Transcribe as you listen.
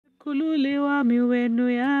Mkhululi wami wenu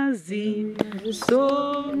yazi,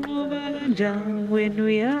 sonqoba kanjani wenu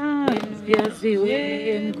yazi,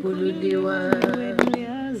 yaziwe mkhululi wami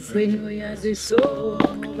wenu yazi,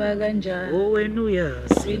 sonqoba kanjani wenu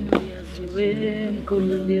yazi, yaziwe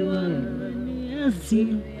mkhululi wami yazi,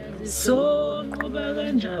 sonqoba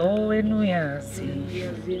kanjani wenu yazi,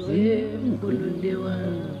 yaziwe mkhululi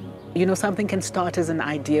wami. You know, something can start as an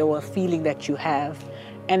idea or a feeling that you have.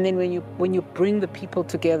 And then when you bring the people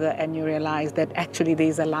together and you realize that actually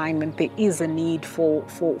there's alignment, there is a need for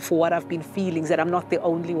what I've been feeling, that I'm not the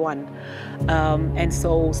only one. And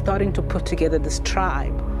so starting to put together this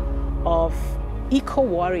tribe of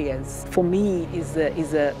eco-warriors, for me, is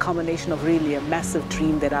a combination of really a massive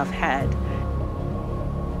dream that I've had.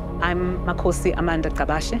 I'm Makosi Amanda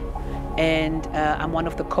Kabashe, and I'm one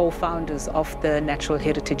of the co-founders of the Natural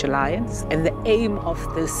Heritage Alliance. And the aim of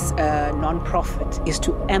this non-profit is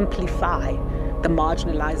to amplify the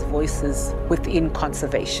marginalized voices within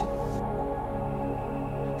conservation.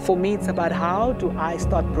 For me, it's about how do I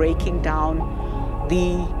start breaking down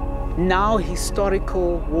the now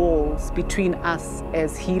historical walls between us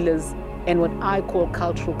as healers and what I call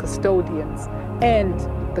cultural custodians, and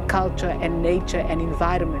the culture and nature and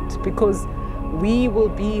environment, because we will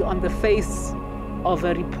be on the face of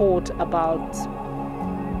a report about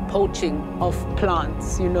poaching of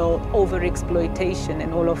plants, you know, overexploitation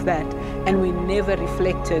and all of that. And we never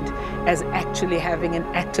reflected as actually having an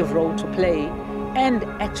active role to play, and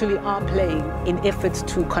actually are playing in efforts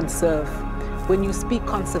to conserve. When you speak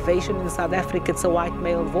conservation in South Africa, it's a white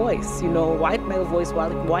male voice, you know, white male voice,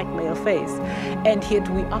 white male face. And yet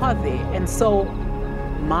we are there. And so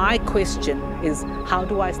my question is, how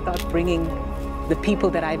do I start bringing the people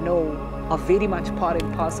that I know are very much part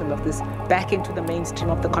and parcel of this back into the mainstream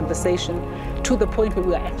of the conversation, to the point where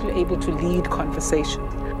we are actually able to lead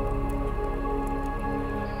conversations?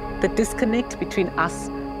 The disconnect between us,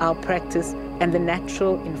 our practice, and the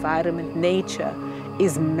natural environment, nature,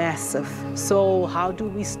 is massive. So how do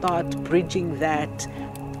we start bridging that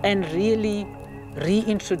and really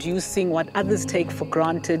reintroducing what others take for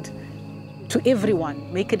granted to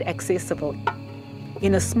everyone, make it accessible?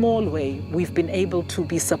 In a small way, we've been able to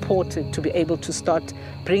be supported, to be able to start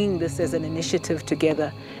bringing this as an initiative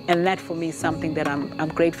together. And that for me is something that I'm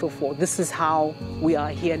grateful for. This is how we are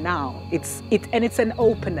here now. And it's an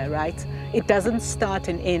opener, right? It doesn't start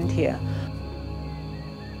and end here.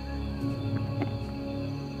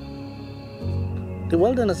 The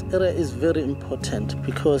wilderness area is very important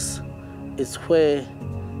because it's where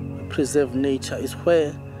we preserve nature. It's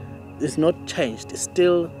where it's not changed. It's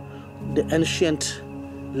still the ancient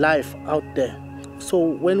life out there. So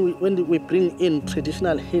when we bring in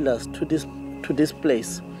traditional healers to this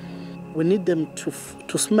place, we need them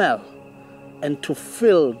to smell and to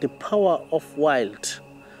feel the power of wild,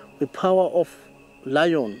 the power of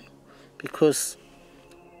lion, because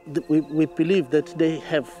we believe that they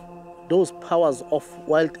have those powers of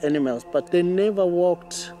wild animals, but they never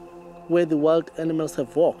walked where the wild animals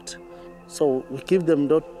have walked. So we give them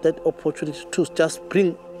that opportunity to just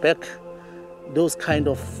bring back those kind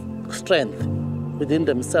of strength within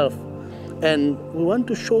themselves. And we want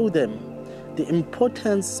to show them the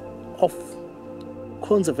importance of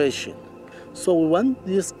conservation. So we want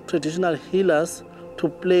these traditional healers to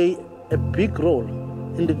play a big role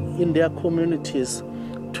in their communities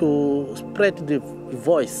to spread the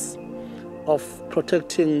voice of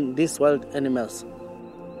protecting these wild animals.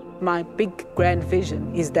 My big grand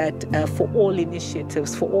vision is that for all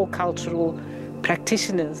initiatives, for all cultural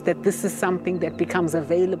practitioners, that this is something that becomes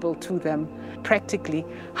available to them practically.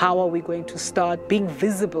 How are we going to start being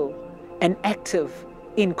visible and active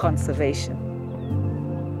in conservation?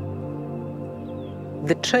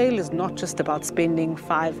 The trail is not just about spending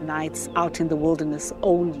 5 nights out in the wilderness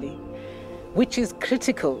only, which is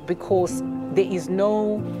critical because there is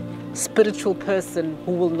no spiritual person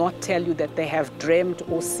who will not tell you that they have dreamt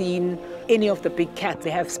or seen any of the big cats.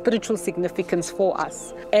 They have spiritual significance for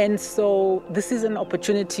us. And so this is an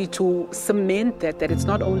opportunity to cement that it's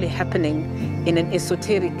not only happening in an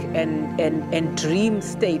esoteric and dream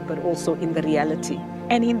state, but also in the reality.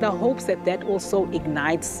 And in the hopes that that also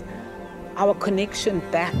ignites our connection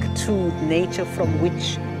back to nature from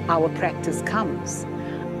which our practice comes.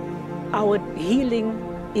 Our healing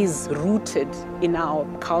is rooted in our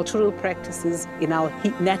cultural practices, in our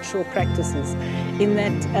natural practices, in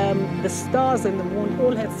that the stars and the moon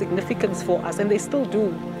all have significance for us, and they still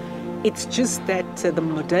do. It's just that the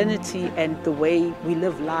modernity and the way we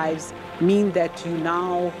live lives mean that you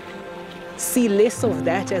now see less of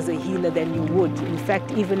that as a healer than you would. In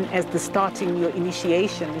fact, even as the starting your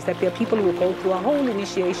initiation, is that there are people who go through a whole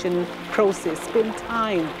initiation process, spend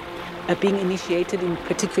time being initiated in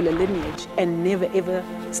particular lineage and never ever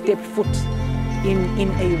step foot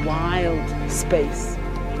in a wild space.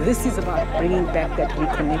 This is about bringing back that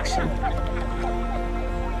reconnection.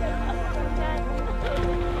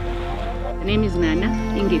 My name is Nana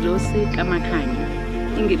Ingilosi Kamakanya.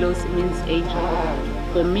 Ingilosi means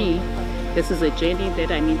angel. For me, this is a journey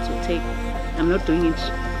that I need to take. I'm not doing it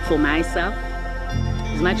for myself,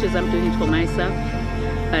 as much as I'm doing it for myself,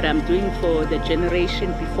 but I'm doing it for the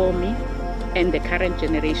generation before me and the current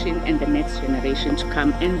generation and the next generation to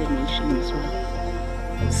come and the nation as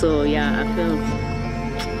well. So yeah, I feel,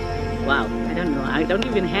 wow, I don't know. I don't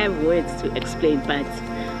even have words to explain, but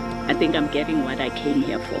I think I'm getting what I came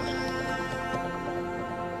here for.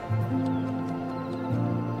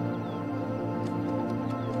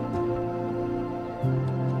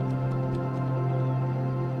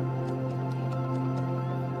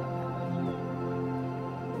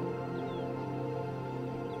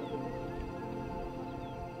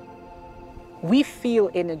 We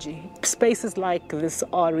feel energy. Spaces like this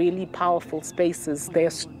are really powerful spaces. They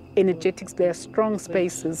are energetic, they are strong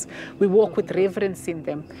spaces. We walk with reverence in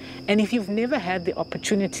them. And if you've never had the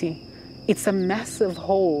opportunity, it's a massive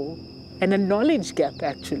hole and a knowledge gap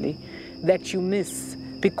actually that you miss,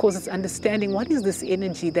 because it's understanding what is this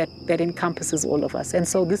energy that encompasses all of us. And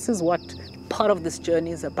so this is what part of this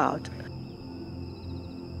journey is about.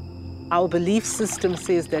 Our belief system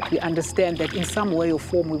says that we understand that in some way or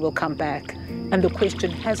form we will come back. And the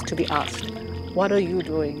question has to be asked, what are you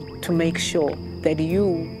doing to make sure that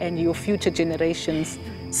you and your future generations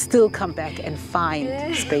still come back and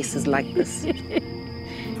find spaces like this?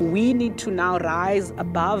 We need to now rise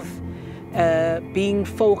above being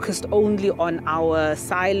focused only on our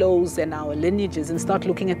silos and our lineages and start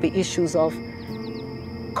looking at the issues of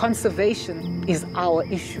conservation is our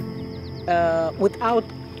issue. Without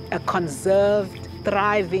a conserved,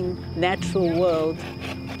 thriving natural world,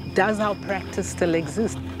 does our practice still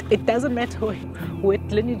exist? It doesn't matter what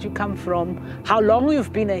lineage you come from, how long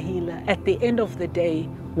you've been a healer. At the end of the day,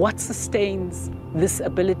 what sustains this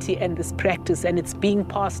ability and this practice, and it's being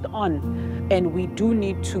passed on. And we do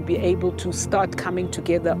need to be able to start coming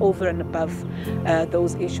together over and above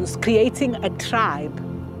those issues, creating a tribe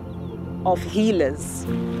of healers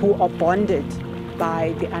who are bonded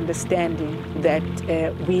by the understanding that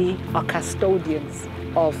we are custodians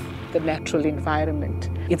of the natural environment.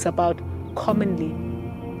 It's about commonly,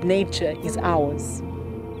 nature is ours.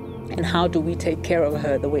 And how do we take care of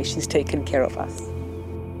her the way she's taken care of us?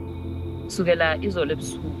 Sukela izolo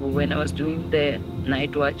ebusuku, when I was doing the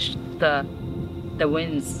night watch, the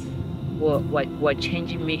winds were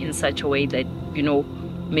changing me in such a way that, you know,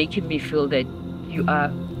 making me feel that you are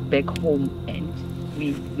back home and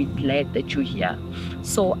we're glad that you're here.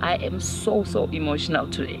 So I am so emotional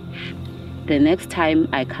today. The next time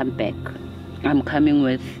I come back, I'm coming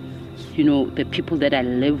with, you know, the people that I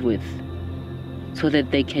live with, so that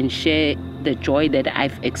they can share the joy that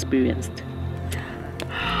I've experienced.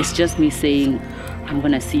 It's just me saying, I'm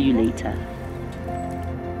gonna see you later.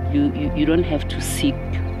 You don't have to seek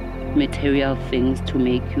material things to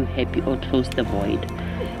make you happy or close the void.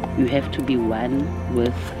 You have to be one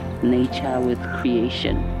with nature, with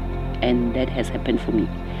creation, and that has happened for me.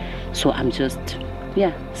 So I'm just,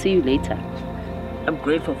 yeah, see you later. I'm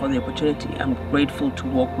grateful for the opportunity. I'm grateful to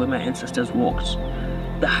walk where my ancestors walked.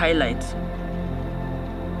 The highlight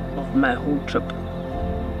of my whole trip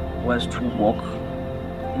was to walk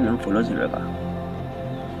in the Mfolozi River,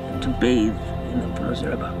 to bathe in the Mfolozi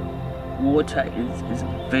River. Water is a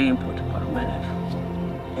very important part of my life.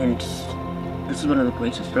 And this is one of the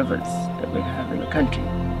greatest rivers that we have in the country.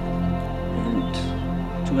 And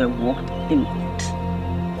to have walked in it,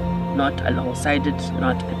 not alongside it,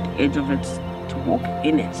 not at the edge of it, to walk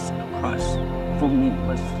in it across, for me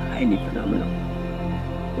was highly phenomenal.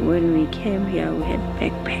 When we came here, we had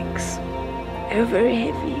backpacks. They were very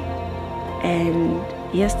heavy. And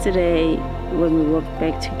yesterday, when we walked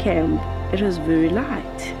back to camp, it was very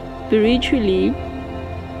light. Spiritually,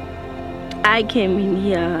 I came in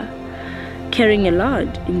here carrying a lot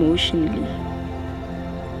emotionally.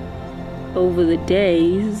 Over the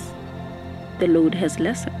days, the load has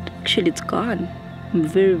lessened. Actually, it's gone. I'm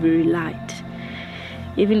very light.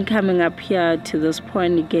 Even coming up here to this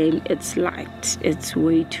point again, it's light. It's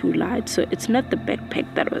way too light. So it's not the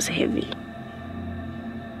backpack that was heavy.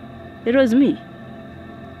 It was me,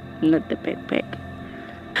 not the backpack.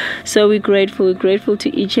 So we're grateful to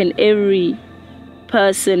each and every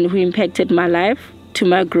person who impacted my life, to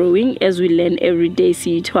my growing. As we learn every day,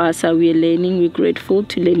 see to us how we are learning. We're grateful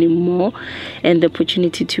to learning more and the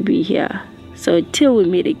opportunity to be here. So till we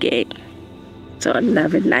meet again, so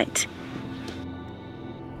love and light.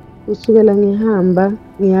 kusukela ngihamba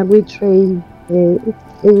ngiya kwi-trail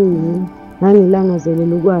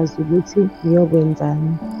ngangilangazelela ukwazi ukuthi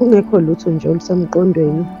ngiyokwenzani. Kungekho lutho nje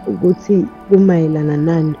olusemqondweni ukuthi kumayelana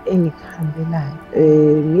nani engikuhambelayo.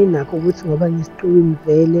 Nginakho ukuthi ngoba ngisicwini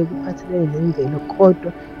vele kuphathelene nemvelo,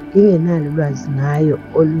 kodwa ngingenalo ulwazi ngayo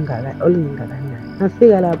olungakanani.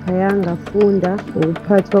 Ngafika laphaya ngafunda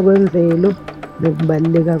ukuphathwa kwemvelo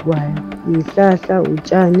nokubaluleka kwayo, iy'hlahla,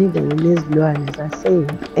 utshani kanye nezilwane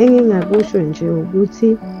zasendle. Engingakusho nje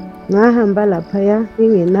ukuthi ngahamba laphaya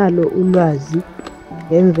ngingenalo ulwazi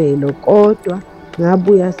ngemvelo, kodwa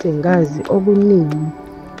ngabuya sengazi okuningi.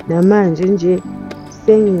 Namanje nje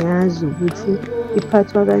sengiyazi ukuthi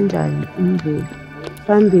iphathwa kanjani imvelo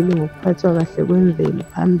phambili, ngokuphathwa kahle kwemvelo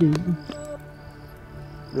phambili.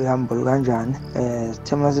 Luhambo lukanjani?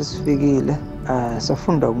 Sithe mase sifikile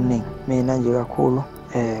safunda okuningi. Mina nje kakhulu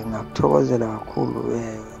ngakuthokozela kakhulu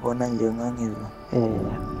bona nje ngangizwa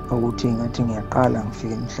ukuthi ngathi ngiyaqala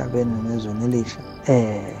ngifike emhlabeni nezweni elisha.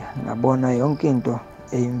 Ngabona yonke into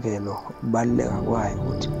eyimvelo, ukubaluleka kwayo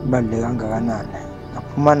ukuthi kubaluleke kangakanani.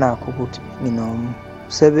 Ngaphuma nakho ukuthi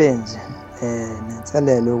nginomsebenzi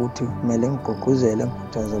nenselelo yokuthi kumele ngigqugquzele,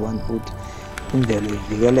 ngikhuthaze abantu ukuthi imvelo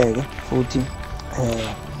ivikeleke, futhi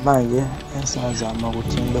manje esazama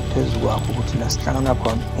ukuthi ngibe phezu kwakho ukuthi la sihlangana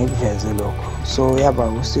khona ngikuveze lokho. So yaba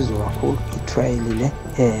usizo kakhulu i-trail le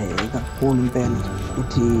kakhulu impela,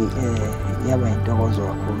 futhi yaba intokozo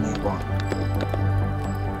kakhulu ngiyibona.